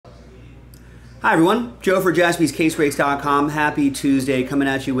Hi everyone, Joe for JaspysCaseBreaks.com. Happy Tuesday, coming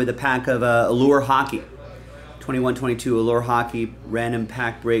at you with a pack of Allure Hockey. 21-22 Allure Hockey random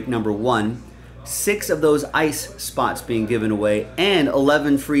pack break number 1. 6 of those ice spots being given away and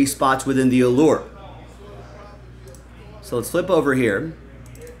 11 free spots within the Allure. So let's flip over here.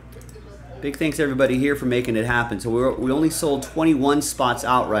 Big thanks to everybody here for making it happen. So we only sold 21 spots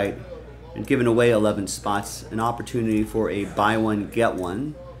outright and given away 11 spots. An opportunity for a buy one, get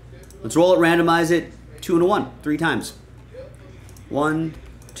one. Let's roll it, randomize it, 2 and a 1, 3 times. 1,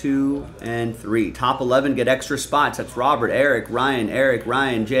 2, and 3. Top 11 get extra spots. That's Robert, Eric,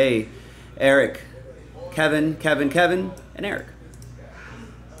 Ryan, Jay, Eric, Kevin, and Eric.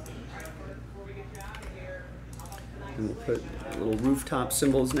 And we'll put little rooftop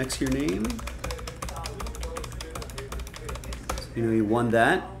symbols next to your name. So you know you won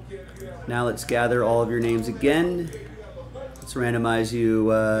that. Now let's gather all of your names again. Let's randomize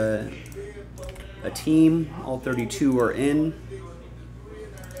you a team. All 32 are in.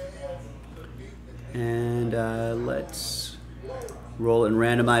 And let's roll and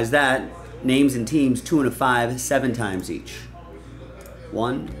randomize that. Names and teams, 2 and a 5, 7 times each.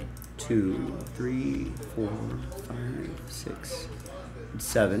 1, 2, 3, 4, 5, 6,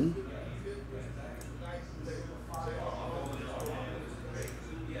 7.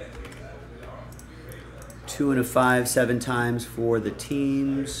 Two and a 5, 7 times for the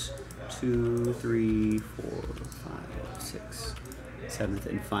teams. 2, 3, 4, 5, 6, 7th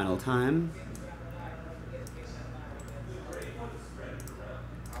and final time.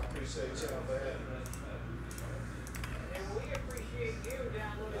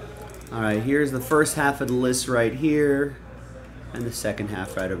 All right, here's the first half of the list right here, and the second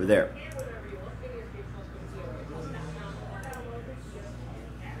half right over there.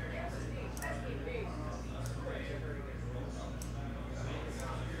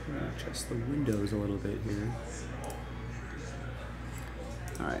 Adjust the windows a little bit here.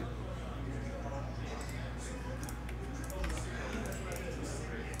 All right.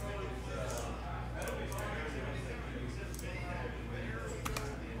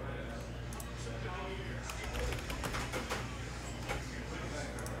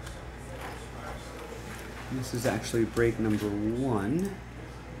 This is actually break number 1.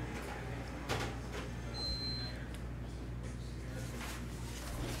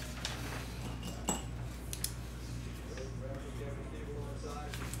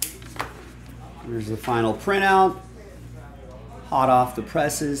 Here's the final printout. Hot off the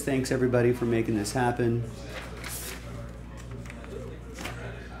presses. Thanks everybody for making this happen.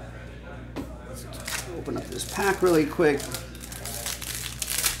 Let's open up this pack really quick.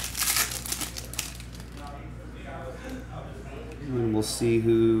 And we'll see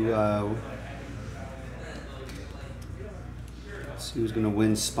who's going to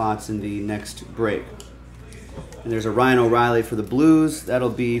win spots in the next break. And there's a Ryan O'Reilly for the Blues. That'll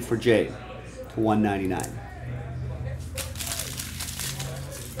be for Jay to 199.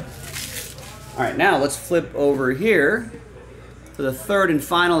 All right, now let's flip over here for the third and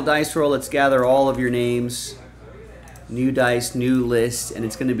final dice roll. Let's gather all of your names. New dice, new list, and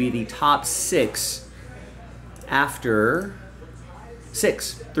it's going to be the top 6 after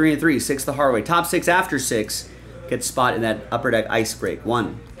 6. 3 and 3, 6 the hard way. Top 6 after 6 gets spot in that upper deck ice break.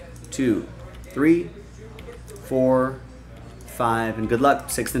 1, 2, 3, 4, 5, and good luck,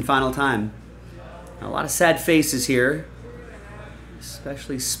 6th and final time. Now, a lot of sad faces here,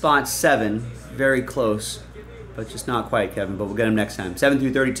 especially spot 7, very close, but just not quite, Kevin, but we'll get him next time. 7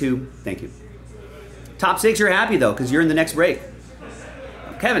 through 32, thank you. Top 6, you're happy though, because you're in the next break.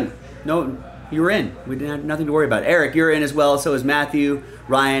 Kevin, no, you were in. We didn't have nothing to worry about. Eric, you're in as well, so is Matthew,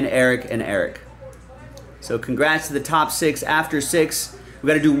 Ryan, Eric, and Eric. So congrats to the top 6 after 6. We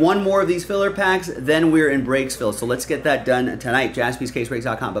got to do one more of these filler packs, then we're in Breaksville. So let's get that done tonight.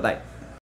 JaspysCaseBreaks.com. Bye-bye.